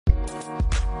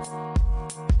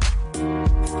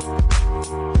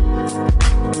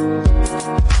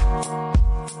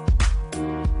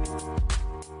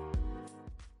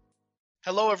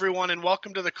Hello, everyone, and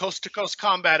welcome to the Coast to Coast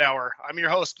Combat Hour. I'm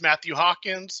your host, Matthew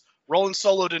Hawkins. Rolling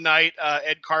solo tonight.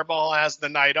 Ed Carball has the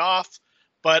night off,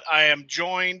 but I am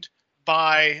joined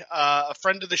by a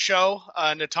friend of the show,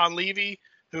 Natan Levy,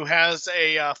 who has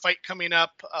a fight coming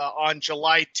up on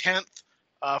July 10th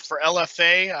for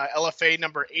LFA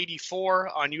number 84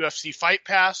 on UFC Fight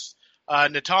Pass.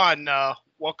 Natan,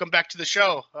 welcome back to the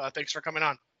show. Thanks for coming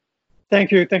on.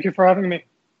 Thank you. Thank you for having me.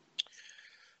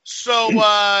 So,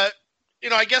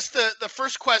 I guess the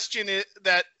first question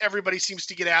that everybody seems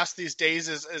to get asked these days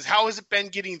is how has it been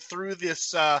getting through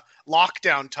this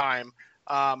lockdown time?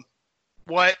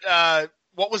 What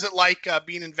was it like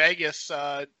being in Vegas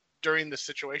during this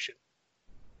situation?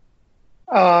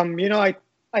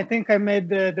 I think I made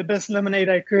the best lemonade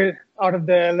I could out of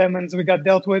the lemons we got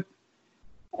dealt with.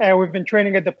 We've been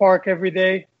training at the park every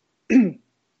day. I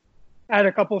had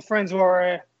a couple of friends who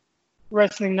are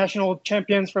wrestling national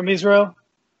champions from Israel.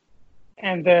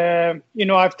 And,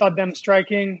 I've taught them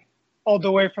striking all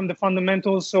the way from the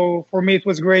fundamentals. So for me, it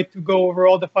was great to go over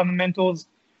all the fundamentals,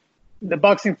 the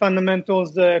boxing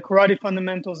fundamentals, the karate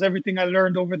fundamentals, everything I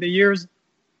learned over the years.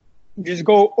 Just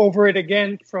go over it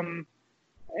again from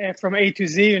A to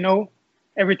Z,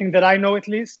 everything that I know at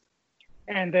least.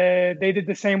 And they did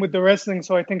the same with the wrestling.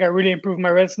 So I think I really improved my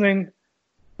wrestling.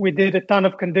 We did a ton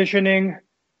of conditioning,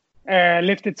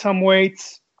 lifted some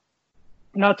weights,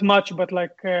 not much, but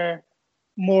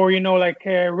more,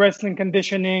 wrestling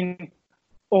conditioning,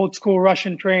 old school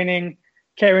Russian training,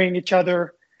 carrying each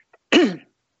other,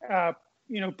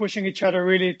 pushing each other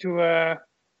really to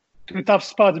tough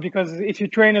spots. Because if you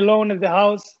train alone at the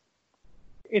house,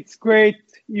 it's great.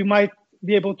 You might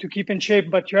be able to keep in shape,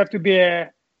 but you have to be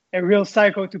a real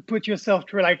psycho to put yourself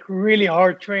through really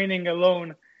hard training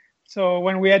alone. So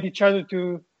when we had each other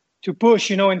to push,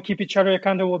 and keep each other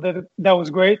accountable, that was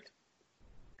great.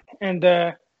 And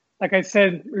like I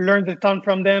said, learned a ton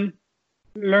from them,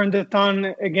 learned a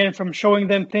ton again from showing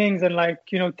them things, and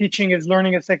teaching is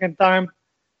learning a second time.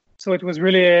 So it was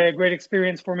really a great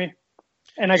experience for me.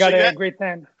 And I got a great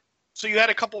time. So you had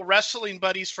a couple wrestling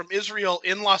buddies from Israel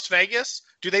in Las Vegas.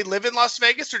 Do they live in Las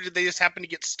Vegas, or did they just happen to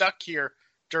get stuck here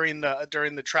during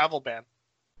the travel ban?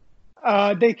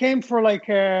 They came for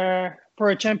for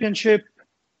a championship,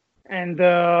 and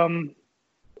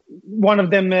one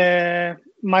of them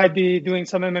might be doing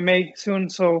some MMA soon,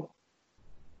 so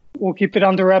we'll keep it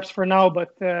under wraps for now,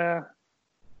 but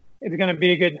it's going to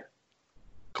be good.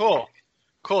 Cool.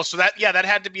 So that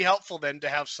had to be helpful then to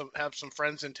have some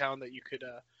friends in town that you could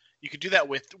do that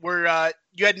with.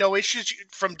 You had no issues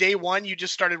from day one? You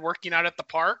just started working out at the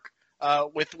park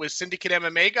with Syndicate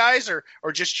MMA guys, or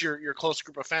just your close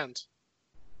group of fans?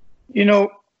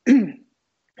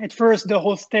 At first, the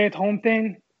whole stay-at-home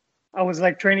thing, I was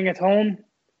training at home,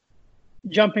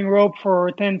 jumping rope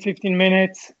for 10-15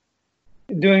 minutes,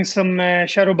 doing some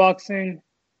shadow boxing.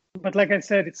 But like I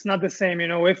said, it's not the same.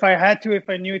 If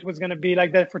I knew it was going to be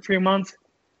like that for 3 months,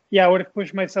 I would have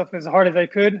pushed myself as hard as I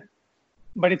could.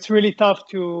 But it's really tough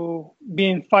to be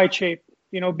in fight shape.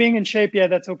 Being in shape,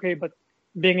 that's okay. But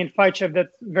being in fight shape,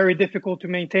 that's very difficult to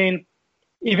maintain.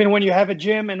 Even when you have a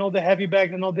gym and all the heavy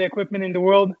bags and all the equipment in the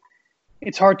world,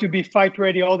 it's hard to be fight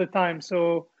ready all the time.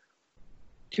 So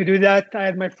to do that, I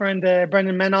had my friend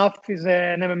Brendan Manoff. He's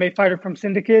an MMA fighter from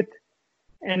Syndicate,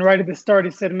 and right at the start,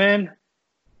 he said, "Man,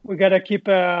 we gotta keep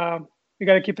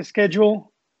a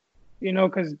schedule,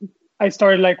 because I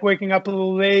started waking up a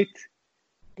little late,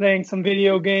 playing some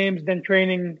video games, then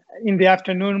training in the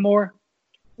afternoon more."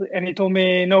 And he told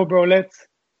me, "No, bro, let's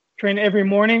train every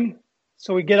morning.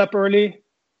 So we get up early,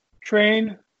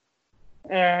 train,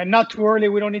 not too early.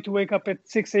 We don't need to wake up at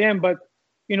 6 a.m., but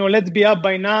let's be up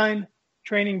by 9."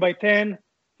 Training by 10,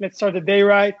 let's start the day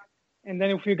right. And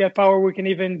then if we get power, we can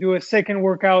even do a second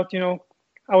workout.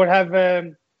 I would have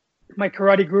my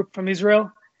karate group from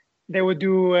Israel. They would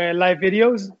do live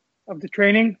videos of the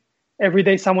training. Every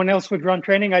day someone else would run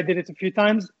training. I did it a few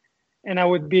times. And I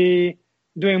would be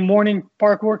doing morning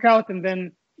park workout. And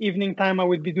then evening time, I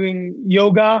would be doing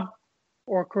yoga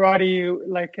or karate,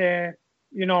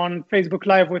 on Facebook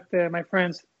Live with my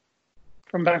friends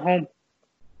from back home.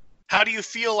 How do you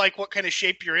feel what kind of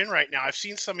shape you're in right now? I've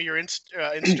seen some of your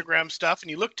Instagram stuff,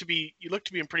 and you look to be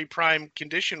in pretty prime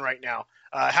condition right now.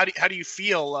 How do you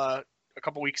feel a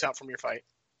couple weeks out from your fight?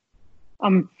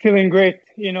 I'm feeling great.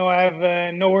 I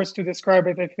have no words to describe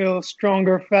it. I feel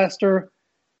stronger, faster,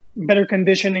 better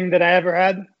conditioning than I ever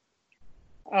had.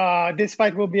 This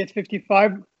fight will be at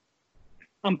 55.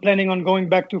 I'm planning on going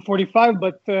back to 45,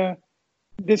 but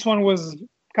this one was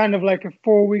kind of like a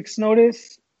 4 weeks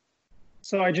notice.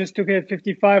 So I just took it at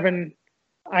 55, and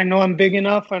I know I'm big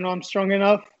enough. I know I'm strong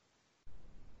enough,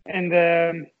 and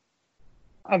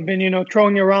I've been,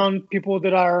 throwing around people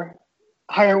that are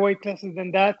higher weight classes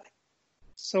than that.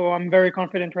 So I'm very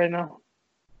confident right now.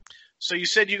 So you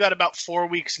said you got about 4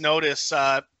 weeks notice.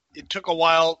 It took a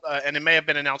while, and it may have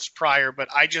been announced prior, but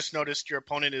I just noticed your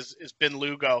opponent is Ben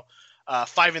Lugo,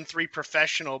 5-3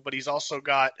 professional, but he's also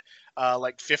got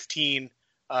like 15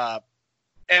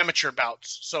 amateur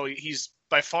bouts. So he's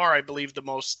by far, I believe, the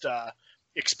most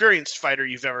experienced fighter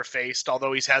you've ever faced.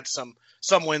 Although he's had some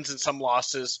wins and some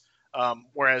losses,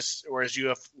 whereas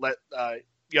you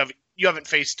haven't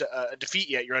faced a defeat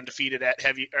yet. You're undefeated at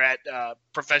heavy or at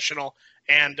professional,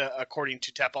 and according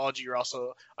to Tapology, you're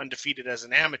also undefeated as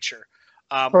an amateur.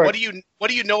 What do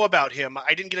you know about him?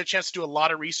 I didn't get a chance to do a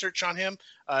lot of research on him.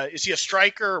 Is he a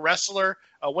striker, a wrestler?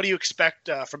 What do you expect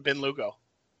from Ben Lugo?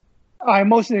 I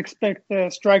mostly expect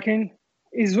striking.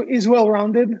 Is well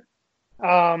rounded.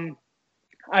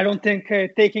 I don't think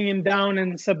taking him down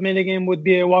and submitting him would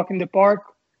be a walk in the park.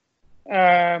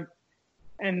 And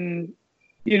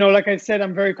like I said,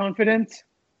 I'm very confident.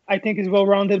 I think he's well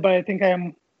rounded, but I think I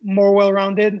am more well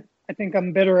rounded. I think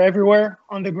I'm better everywhere,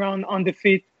 on the ground, on the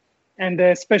feet, and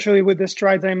especially with the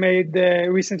strides I made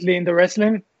recently in the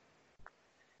wrestling.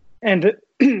 And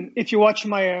if you watch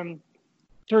my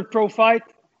third pro fight,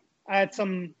 I had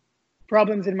some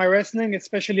problems in my wrestling,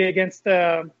 especially against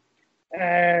Henry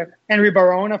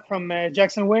Barahona from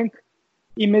Jackson Wink.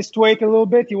 He missed weight a little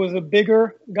bit. He was a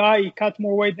bigger guy. He cut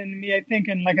more weight than me, I think.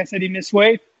 And like I said, he missed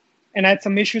weight. And I had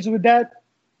some issues with that.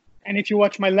 And if you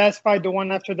watch my last fight, the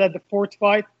one after that, the fourth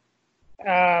fight,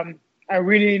 I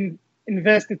really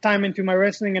invested time into my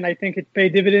wrestling, and I think it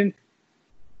paid dividends.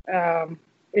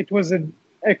 It was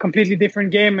a completely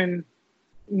different game, and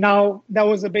now that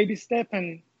was a baby step,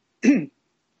 and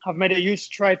I've made a huge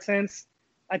stride since.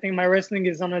 I think my wrestling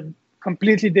is on a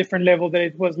completely different level than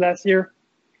it was last year.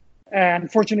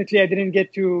 Unfortunately, I didn't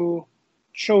get to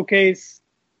showcase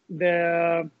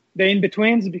the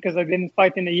in-betweens because I didn't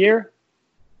fight in a year.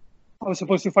 I was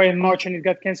supposed to fight in March, and it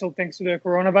got canceled thanks to the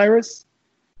coronavirus.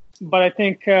 But I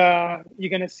think you're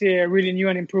going to see a really new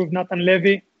and improved Nathan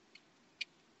Levy,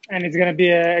 and it's going to be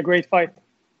a great fight.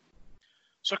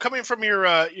 So coming from your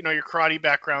your karate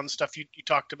background stuff you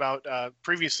talked about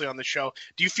previously on the show,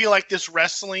 do you feel like this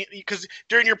wrestling, because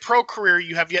during your pro career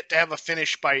you have yet to have a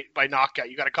finish by knockout?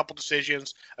 You got a couple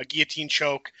decisions, a guillotine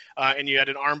choke, and you had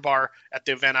an armbar at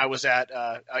the event I was at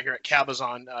here at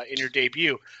Cabazon in your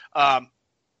debut.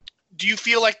 Do you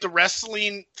feel like the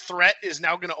wrestling threat is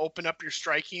now going to open up your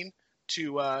striking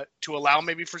to allow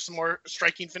maybe for some more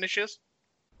striking finishes?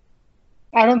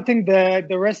 I don't think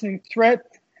the wrestling threat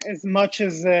as much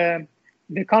as the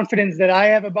confidence that I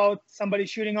have about somebody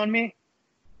shooting on me.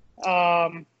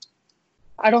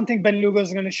 I don't think Ben Lugo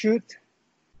is going to shoot.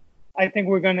 I think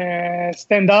we're going to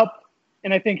stand up,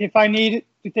 and I think if I need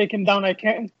to take him down, I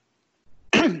can.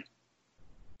 But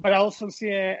I also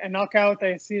see a knockout.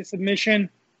 I see a submission.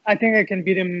 I think I can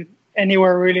beat him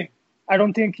anywhere, really. I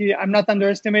don't think I'm not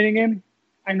underestimating him.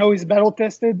 I know he's battle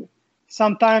tested.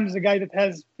 Sometimes a guy that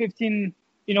has 15,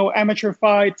 amateur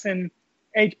fights and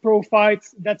 8 pro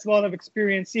fights, that's a lot of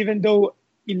experience. Even though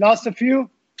he lost a few,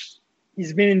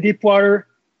 he's been in deep water.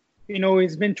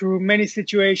 He's been through many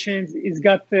situations. He's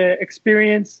got the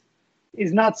experience.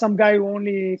 He's not some guy who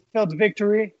only felt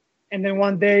victory, and then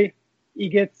one day he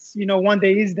gets, one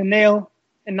day he's the nail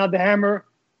and not the hammer,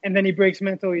 and then he breaks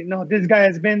mentally. No, this guy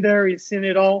has been there. He's seen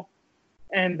it all.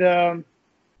 And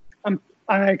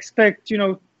I expect,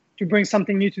 to bring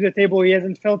something new to the table he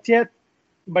hasn't felt yet,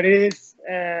 but it is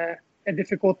a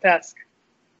difficult task.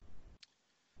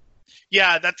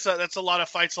 Yeah, that's a lot of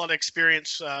fights, a lot of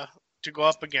experience to go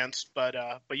up against, but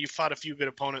you've fought a few good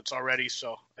opponents already,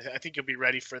 so I think you'll be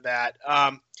ready for that.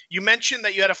 You mentioned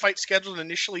that you had a fight scheduled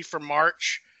initially for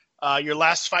March. Your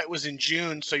last fight was in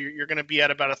June, so you're going to be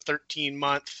at about a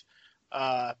 13-month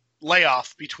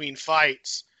layoff between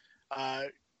fights. I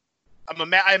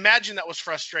imagine that was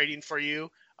frustrating for you.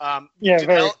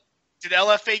 Did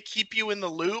LFA keep you in the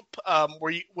loop?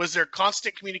 Was there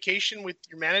constant communication with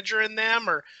your manager and them,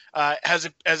 or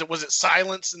was it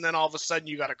silence and then all of a sudden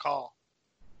you got a call?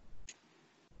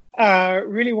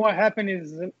 Really, what happened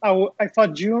is I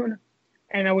fought June,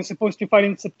 and I was supposed to fight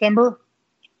in September,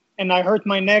 and I hurt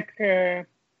my neck. I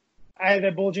had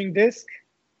a bulging disc,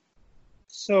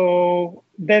 so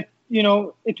that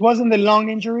it wasn't a long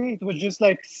injury. It was just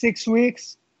like 6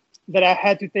 weeks that I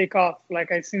had to take off.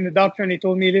 Like, I seen the doctor and he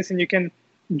told me, listen, you can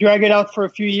drag it out for a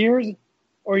few years,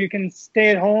 or you can stay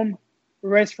at home,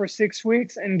 rest for 6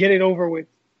 weeks and get it over with.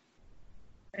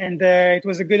 and it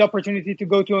was a good opportunity to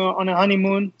go on a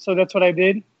honeymoon. So that's what I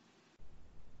did,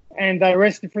 and I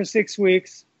rested for 6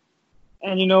 weeks.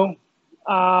 And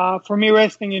for me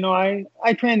resting,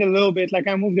 I trained a little bit. Like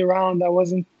I moved around. I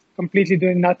wasn't completely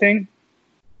doing nothing,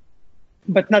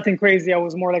 but nothing crazy. I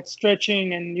was more like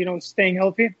stretching and staying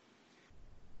healthy.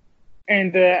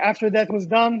 And after that was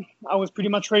done, I was pretty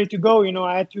much ready to go.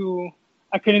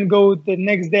 I couldn't go the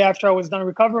next day after I was done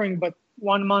recovering, but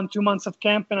 1 month, 2 months of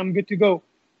camp, and I'm good to go.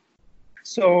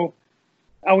 So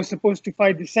I was supposed to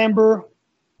fight December.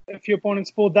 A few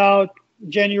opponents pulled out.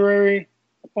 January,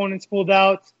 opponents pulled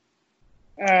out.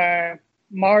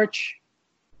 March,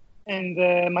 and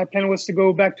my plan was to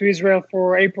go back to Israel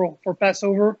for April for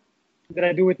Passover that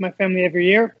I do with my family every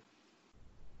year.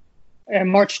 And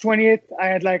March 20th, I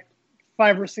had like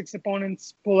 5 or 6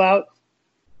 opponents pull out,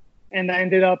 and I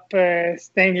ended up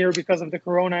staying here because of the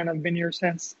corona, and I've been here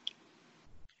since.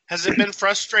 Has it been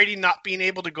frustrating not being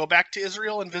able to go back to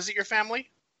Israel and visit your family?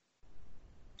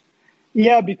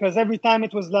 Yeah, because every time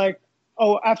it was like,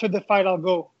 oh, after the fight, I'll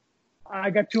go. I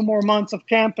got 2 more months of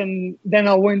camp, and then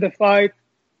I'll win the fight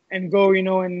and go,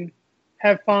 and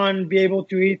have fun, be able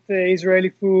to eat Israeli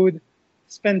food,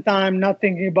 spend time not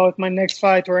thinking about my next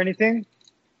fight or anything.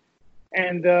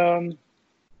 And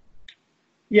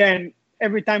and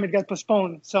every time it got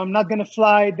postponed. So I'm not going to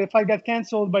fly. The fight got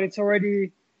canceled, but it's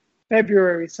already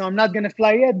February. So I'm not going to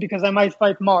fly yet because I might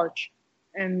fight March.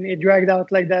 And it dragged out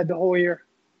like that the whole year.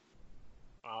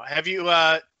 Have you,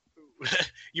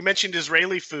 you mentioned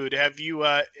Israeli food. Have you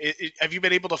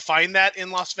been able to find that in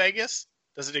Las Vegas?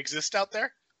 Does it exist out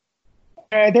there?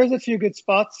 There's a few good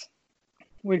spots.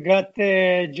 We got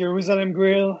Jerusalem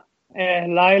Grill,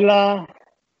 Lila,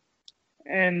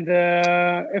 and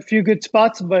a few good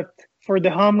spots. But for the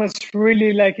hummus,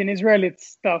 really, like in Israel,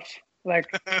 it's tough. Like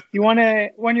when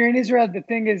you're in Israel, the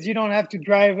thing is you don't have to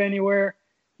drive anywhere.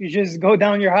 You just go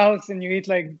down your house and you eat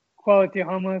like quality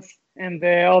hummus, and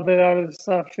all the other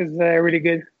stuff is really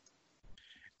good.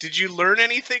 Did you learn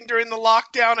anything during the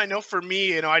lockdown? I know for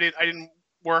me, I didn't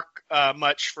work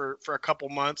much for a couple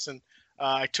months, and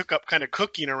I took up kind of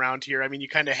cooking around here. I mean, you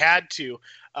kind of had to.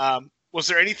 Was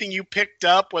there anything you picked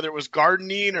up, whether it was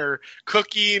gardening or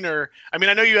cooking, or I mean,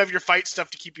 I know you have your fight stuff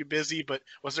to keep you busy, but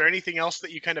was there anything else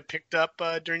that you kind of picked up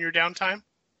during your downtime?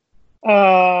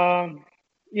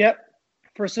 Yep.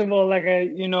 First of all, like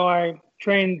I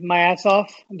trained my ass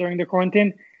off during the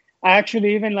quarantine. I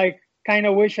actually even like kind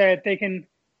of wish I had taken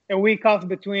a week off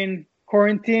between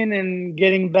quarantine and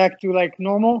getting back to like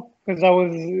normal, because I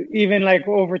was even like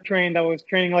overtrained. I was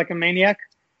training like a maniac,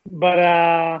 but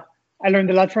I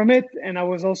learned a lot from it, and I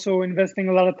was also investing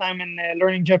a lot of time in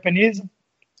learning Japanese,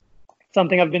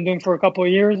 something I've been doing for a couple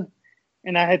of years.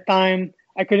 And I had time.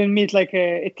 I couldn't meet like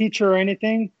a teacher or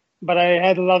anything, but I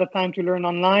had a lot of time to learn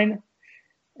online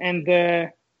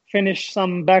and finish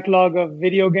some backlog of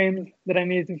video games that I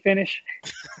needed to finish.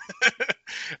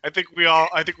 I think we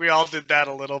all did that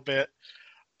a little bit.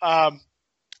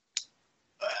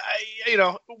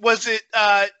 Was it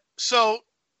so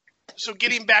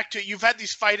getting back to it, you've had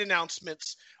these fight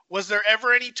announcements. Was there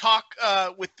ever any talk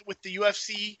with the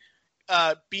UFC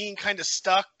being kind of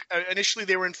stuck? Initially,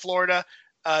 they were in Florida.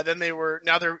 Then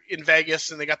now they're in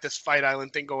Vegas, and they got this Fight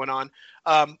Island thing going on.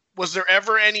 Was there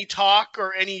ever any talk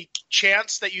or any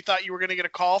chance that you thought you were going to get a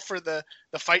call for the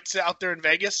fights out there in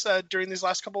Vegas during these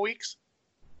last couple of weeks?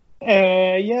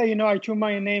 Yeah, I threw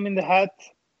my name in the hat.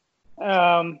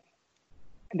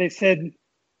 They said,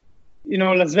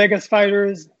 Las Vegas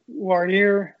fighters who are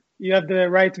here, you have the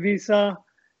right visa.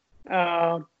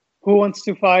 Who wants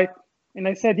to fight? And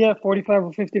I said, yeah, 45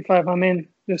 or 55, I'm in.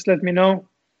 Just let me know.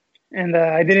 And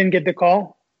I didn't get the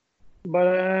call, but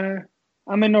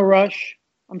I'm in no rush.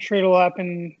 I'm sure it'll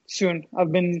happen soon.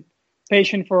 I've been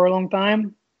patient for a long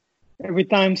time. Every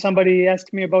time somebody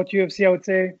asks me about UFC, I would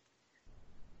say,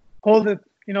 hold it,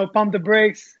 pump the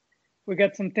brakes. We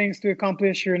got some things to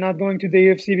accomplish. You're not going to the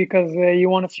UFC because you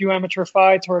want a few amateur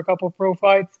fights or a couple pro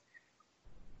fights.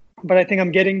 But I think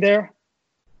I'm getting there.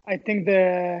 I think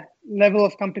the level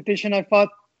of competition I fought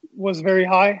was very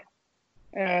high.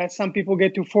 Some people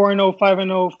get to 4-0,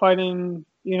 5-0 fighting,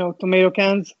 tomato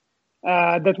cans.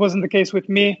 That wasn't the case with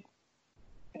me.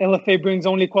 LFA brings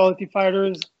only quality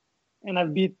fighters, and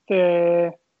I've beat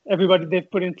everybody they've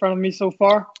put in front of me so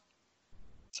far.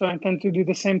 So I intend to do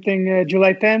the same thing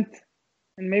July 10th,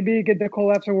 and maybe get the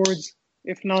call afterwards.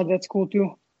 If not, that's cool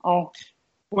too. I'll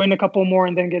win a couple more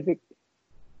and then get it.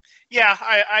 Yeah,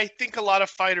 I think a lot of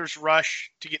fighters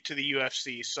rush to get to the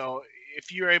UFC. So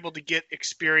if you're able to get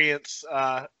experience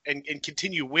and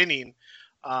continue winning,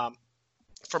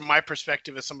 from my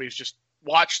perspective as somebody who's just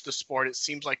watch the sport, it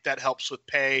seems like that helps with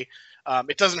pay.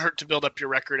 It doesn't hurt to build up your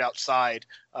record outside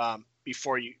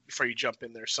before you jump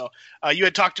in there. So you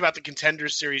had talked about the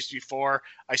Contenders Series before.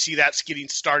 I see that's getting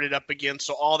started up again.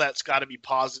 So all that's got to be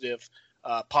positive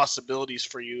possibilities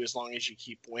for you as long as you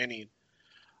keep winning.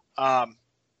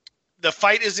 The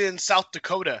fight is in South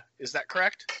Dakota. Is that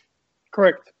correct?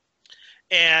 Correct.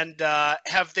 And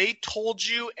have they told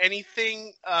you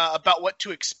anything about what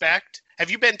to expect? Have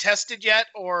you been tested yet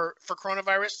or for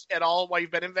coronavirus at all while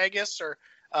you've been in Vegas? Or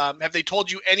have they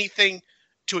told you anything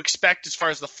to expect as far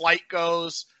as the flight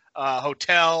goes,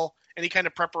 hotel, any kind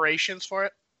of preparations for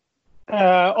it?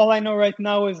 All I know right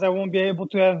now is I won't be able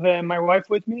to have my wife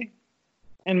with me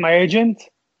and my agent.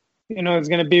 It's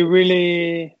going to be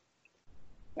really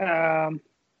the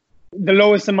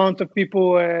lowest amount of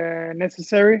people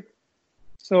necessary.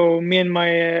 So me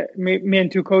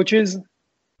and two coaches,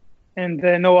 and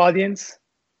no audience.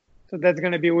 So that's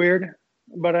going to be weird,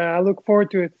 but I look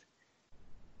forward to it.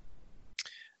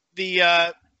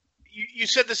 You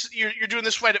said this. You're doing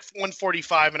this fight at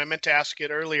 145, and I meant to ask it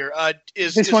earlier.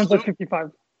 This one's at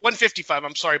 55. 155.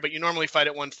 I'm sorry, but you normally fight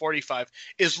at 145.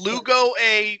 Is Lugo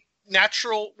a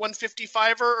natural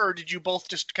 155er, or did you both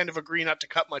just kind of agree not to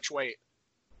cut much weight?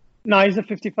 No, he's a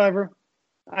 55er.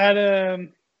 I had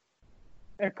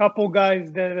a couple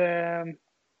guys that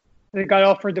they got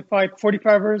offered to fight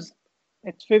 45ers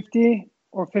at 50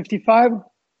 or 55,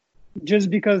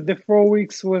 just because the 4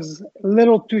 weeks was a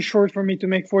little too short for me to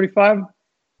make 45,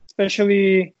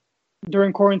 especially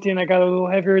during quarantine. I got a little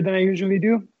heavier than I usually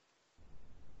do.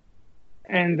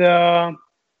 And,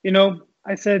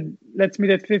 I said, let's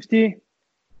meet at 50.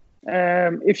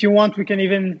 If you want, we can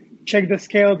even check the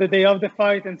scale the day of the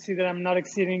fight and see that I'm not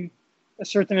exceeding a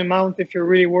certain amount if you're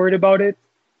really worried about it.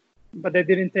 But they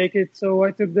didn't take it, so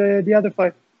I took the other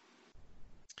fight.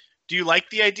 Do you like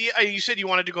the idea? You said you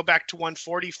wanted to go back to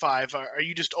 145. Are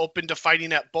you just open to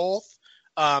fighting at both?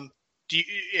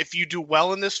 If you do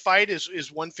well in this fight, is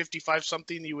 155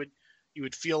 something you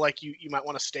would feel like you might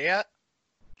want to stay at?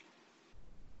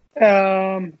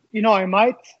 I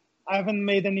might. I haven't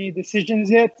made any decisions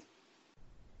yet.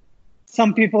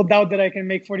 Some people doubt that I can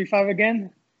make 45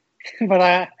 again, but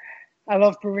I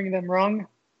love proving them wrong.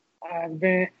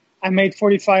 I made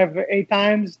 45 8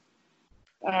 times.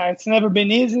 It's never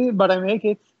been easy, but I make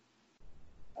it.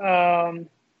 I'm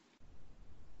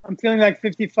feeling like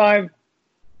 55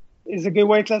 is a good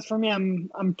weight class for me.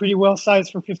 I'm pretty well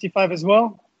sized for 55 as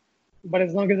well. But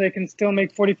as long as I can still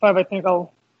make 45, I think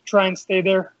I'll try and stay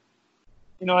there.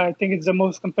 I think it's the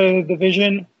most competitive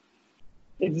division.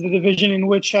 It's the division in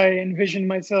which I envision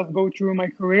myself go through my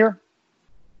career.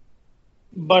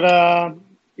 But, I'm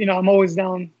always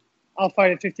down. I'll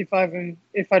fight at 55, and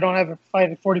if I don't have a fight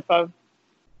at 45.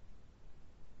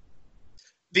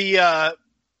 Your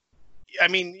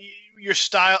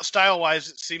style-wise,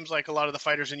 it seems like a lot of the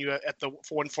fighters at the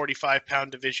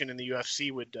 145-pound division in the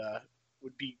UFC would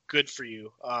be good for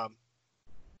you.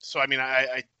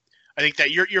 I think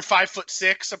that you're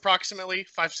 5'6" approximately,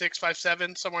 5'6",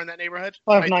 5'7", somewhere in that neighborhood.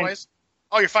 5'9".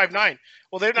 Oh, you're 5'9".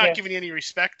 Well, they're not giving you any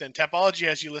respect then. Tapology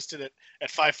has you listed at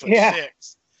 5'6". Yeah.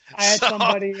 I had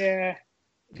somebody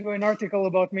do an article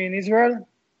about me in Israel,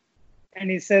 and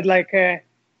he said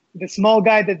the small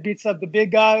guy that beats up the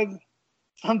big guys,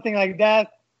 something like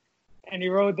that. And he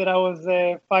wrote that I was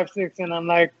 5'6", and I'm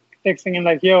texting him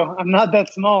yo, I'm not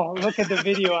that small. Look at the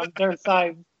video on their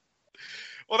side.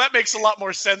 Well, that makes a lot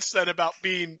more sense than about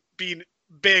being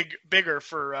bigger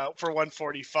for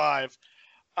 145.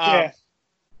 Yeah.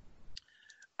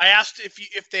 I asked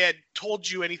if they had told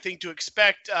you anything to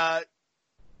expect.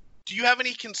 Do you have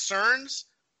any concerns?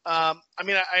 I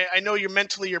know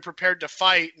you're prepared to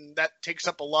fight, and that takes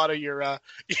up a lot of your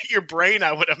brain,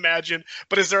 I would imagine.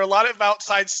 But is there a lot of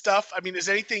outside stuff? Is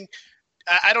anything?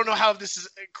 I don't know how this is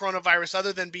coronavirus,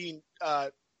 other than being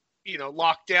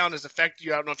locked down, has affected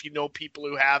you. I don't know if you know people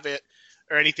who have it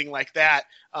or anything like that.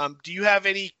 Do you have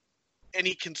any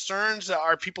concerns?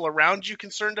 Are people around you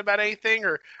concerned about anything,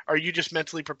 or are you just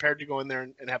mentally prepared to go in there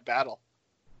and have battle?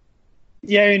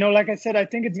 Yeah, like I said, I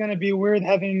think it's going to be weird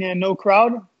having no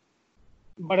crowd.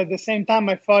 But at the same time,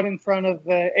 I fought in front of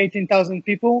 18,000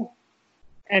 people,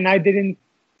 and I didn't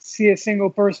see a single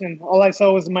person. All I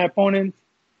saw was my opponent.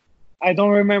 I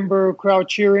don't remember a crowd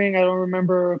cheering. I don't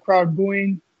remember a crowd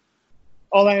booing.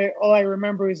 All I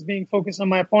remember is being focused on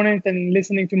my opponent and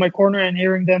listening to my corner and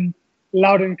hearing them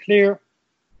loud and clear.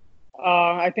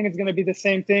 I think it's going to be the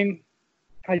same thing.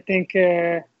 I think,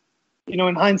 in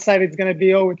hindsight, it's going to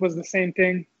be, it was the same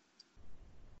thing.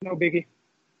 No biggie.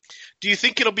 Do you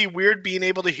think it'll be weird being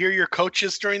able to hear your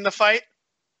coaches during the fight?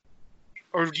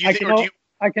 Or do you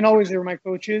I can always hear my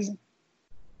coaches.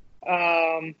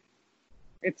 Um,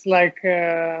 it's like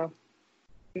I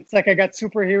got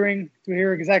super hearing to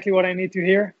hear exactly what I need to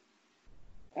hear.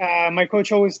 My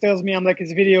coach always tells me I'm like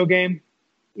his video game.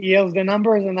 He yells the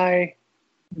numbers and I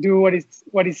do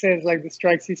what he says, like the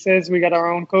strikes he says. We got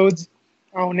our own codes,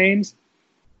 our own names,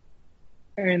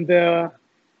 and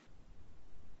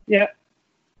yeah.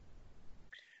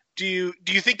 Do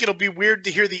you think it'll be weird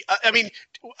to hear the? I mean,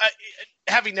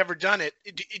 having never done it,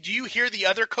 do you hear the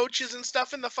other coaches and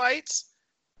stuff in the fights,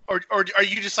 or are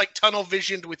you just like tunnel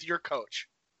visioned with your coach?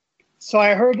 So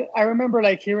I remember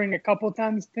like hearing a couple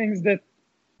times things that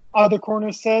other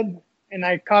corners said, and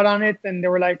I caught on it, and they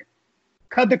were like,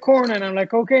 "Cut the corner," and I'm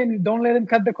like, "Okay, don't let him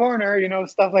cut the corner,"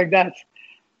 stuff like that.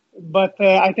 But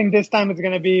I think this time it's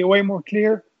gonna be way more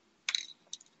clear.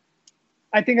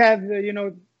 I think I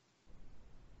have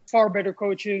far better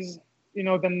coaches,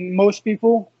 than most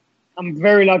people. I'm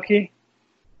very lucky.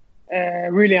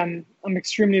 Really, I'm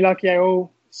extremely lucky. I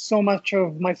owe so much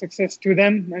of my success to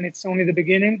them, and it's only the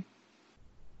beginning.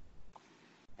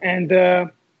 And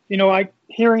I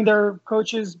hearing their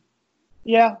coaches,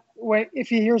 yeah. If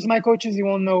he hears my coaches, he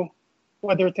won't know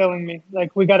what they're telling me.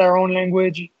 Like we got our own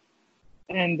language,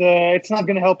 and it's not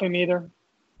gonna help him either.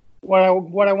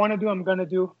 What I want to do, I'm gonna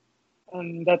do,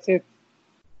 and that's it.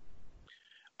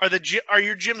 Are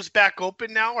your gyms back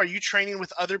open now? Are you training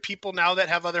with other people now that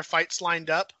have other fights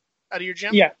lined up out of your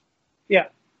gym? Yeah.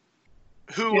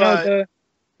 Who the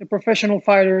professional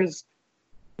fighters,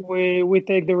 we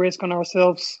take the risk on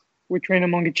ourselves. We train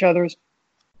among each others.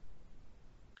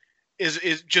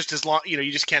 is just as long,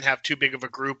 you just can't have too big of a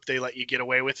group. They let you get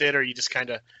away with it, or you just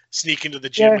kind of sneak into the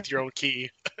gym with your own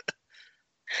key.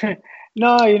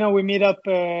 No, we meet up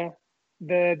the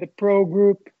pro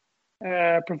group,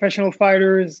 professional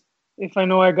fighters. If I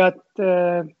know I got,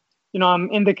 I'm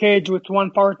in the cage with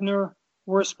one partner.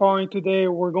 We're sparring today.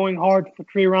 We're going hard for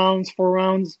 3 rounds, 4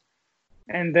 rounds,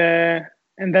 and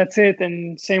that's it.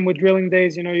 And same with drilling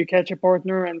days. You catch a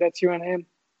partner, and that's you and him.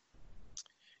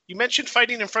 You mentioned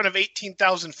fighting in front of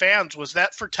 18,000 fans. Was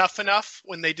that for Tough Enough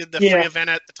when they did the free event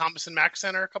at the Thomas and Mack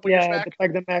Center a couple years back? Yeah,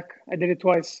 the Mack. I did it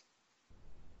twice.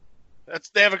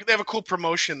 They have a cool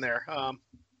promotion there.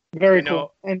 Very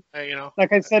cool. And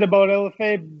like I said about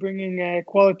LFA, bringing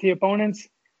quality opponents.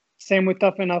 Same with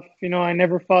Tough Enough. I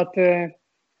never fought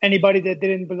anybody that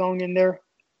didn't belong in there.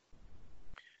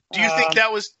 Do you think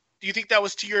that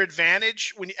was to your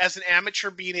advantage when, as an amateur,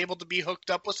 being able to be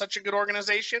hooked up with such a good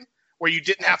organization where you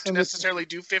didn't have to necessarily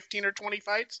do 15 or 20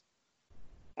 fights?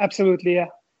 Absolutely, yeah.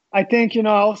 I think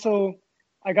I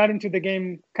got into the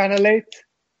game kind of late.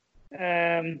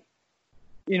 22,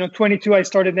 I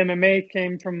started MMA,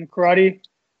 came from karate.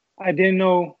 I didn't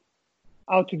know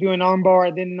how to do an armbar.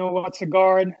 I didn't know what's a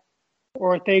guard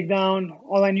or a takedown.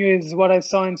 All I knew is what I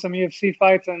saw in some UFC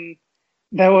fights, and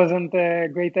that wasn't a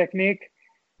great technique.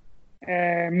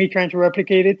 Me trying to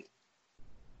replicate it.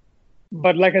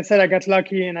 But like I said, I got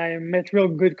lucky and I met real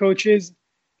good coaches.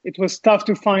 It was tough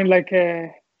to find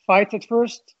fights at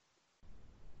first.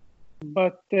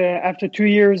 But after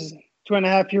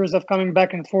 2.5 years of coming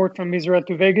back and forth from Israel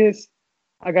to Vegas,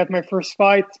 I got my first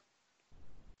fight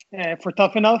for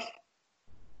Tough Enough.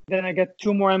 Then I got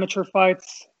 2 more amateur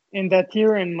fights in that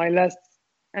year, and my last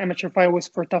amateur fight was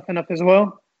for Tough Enough as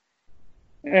well.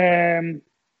 And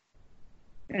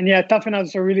yeah, Tough Enough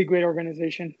is a really great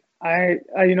organization. I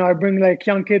bring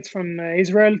young kids from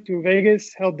Israel to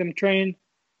Vegas, help them train,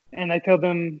 and I tell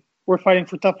them we're fighting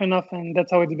for Tough Enough, and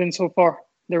that's how it's been so far.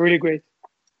 They're really great.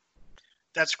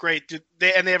 That's great.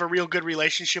 They have a real good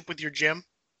relationship with your gym?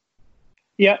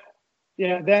 Yeah.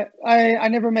 That I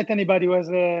never met anybody who has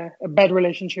a bad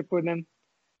relationship with them.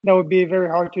 That would be very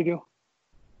hard to do.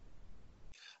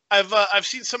 I've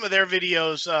seen some of their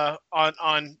videos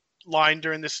online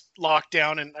during this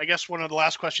lockdown, and I guess one of the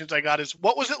last questions I got is,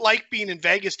 what was it like being in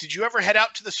Vegas? Did you ever head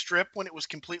out to the Strip when it was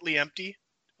completely empty?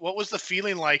 What was the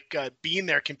feeling like being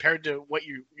there compared to what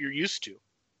you're used to?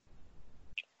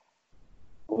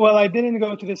 Well, I didn't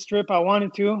go to the Strip. I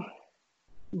wanted to,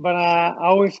 but I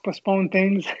always postpone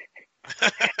things.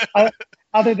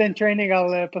 Other than training,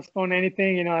 I'll postpone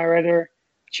anything. I rather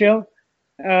chill.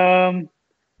 In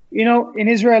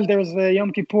Israel, there's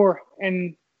Yom Kippur,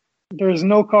 and there's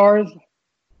no cars.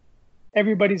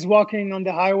 Everybody's walking on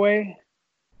the highway.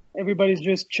 Everybody's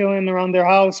just chilling around their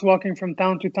house, walking from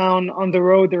town to town on the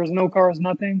road. There's no cars,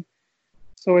 nothing.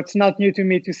 So it's not new to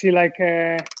me to see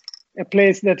a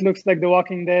place that looks like The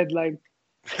Walking Dead.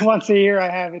 Once a year, I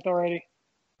have it already.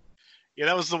 Yeah,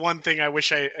 that was the one thing I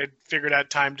wish I had figured out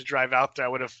time to drive out there. I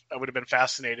would have been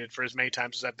fascinated for as many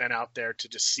times as I've been out there to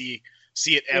just see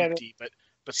it empty.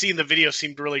 But seeing the video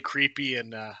seemed really creepy,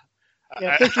 and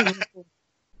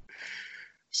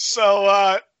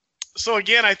So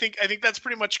again, I think that's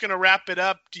pretty much going to wrap it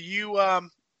up. Do you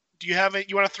have it?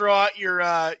 You want to throw out your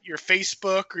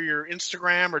Facebook or your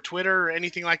Instagram or Twitter or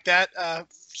anything like that,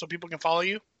 so people can follow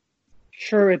you?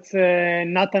 Sure, it's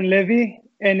Nathan Levy,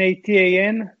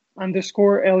 NATAN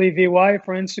 _LEVY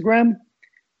for Instagram,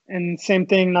 and same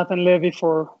thing, Nathan Levy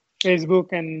for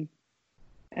Facebook and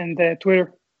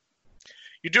Twitter.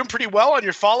 You're doing pretty well on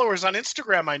your followers on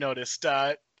Instagram, I noticed.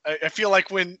 I feel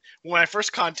like when I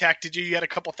first contacted you, you had a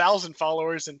couple thousand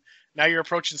followers, and now you're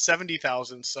approaching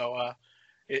 70,000. So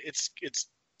it's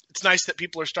nice that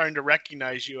people are starting to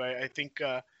recognize you. I think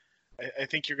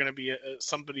you're going to be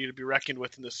somebody to be reckoned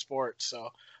with in this sport. So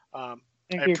I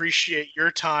appreciate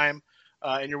your time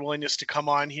and your willingness to come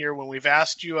on here when we've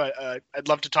asked you. I'd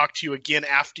love to talk to you again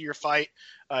after your fight,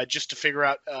 just to figure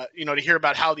out, to hear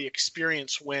about how the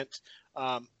experience went.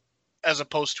 As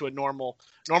opposed to a normal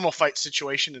fight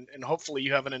situation, and hopefully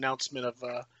you have an announcement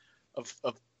of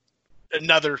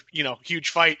another huge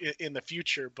fight in the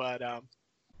future. But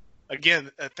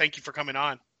again, thank you for coming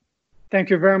on.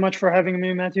 Thank you very much for having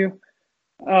me, Matthew.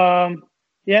 I'm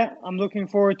looking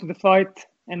forward to the fight,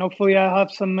 and hopefully I'll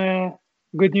have some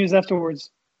good news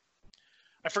afterwards.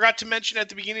 I forgot to mention at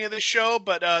the beginning of the show,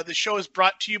 but the show is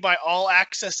brought to you by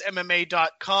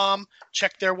allaccessmma.com.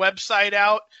 Check their website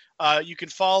out. You can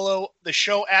follow the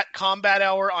show at Combat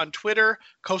Hour on Twitter,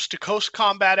 Coast to Coast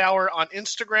Combat Hour on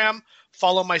Instagram.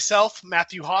 Follow myself,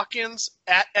 Matthew Hawkins,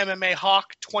 at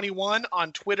MMAHawk21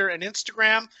 on Twitter and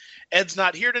Instagram. Ed's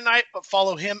not here tonight, but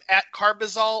follow him at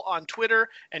Carbazol on Twitter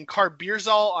and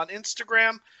Carbeerzol on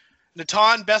Instagram.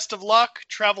 Natan, best of luck.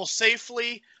 Travel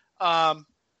safely.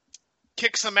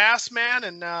 Kick some ass, man,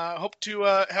 and hope to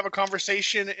have a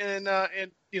conversation in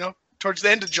towards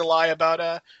the end of July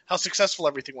about how successful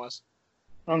everything was.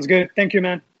 Sounds good. Thank you,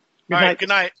 man. All right, good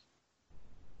night.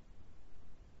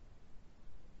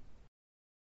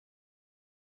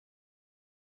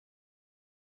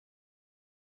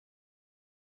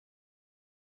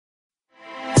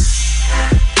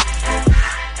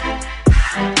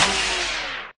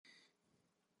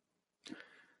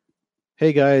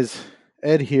 Hey guys,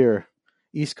 Ed here,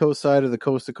 East Coast side of the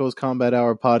Coast to Coast Combat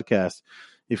Hour podcast.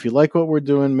 If you like what we're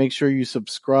doing, make sure you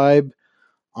subscribe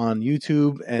on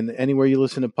YouTube and anywhere you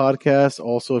listen to podcasts.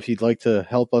 Also, if you'd like to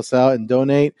help us out and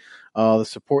donate, the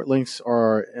support links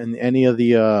are in any of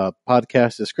the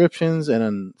podcast descriptions,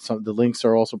 and the links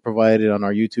are also provided on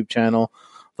our YouTube channel,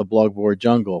 The Blogboard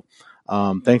Jungle.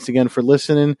 Thanks again for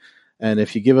listening, and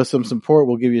if you give us some support,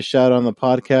 we'll give you a shout out on the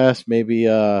podcast, maybe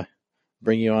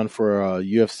bring you on for a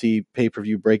UFC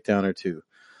pay-per-view breakdown or two.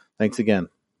 Thanks again.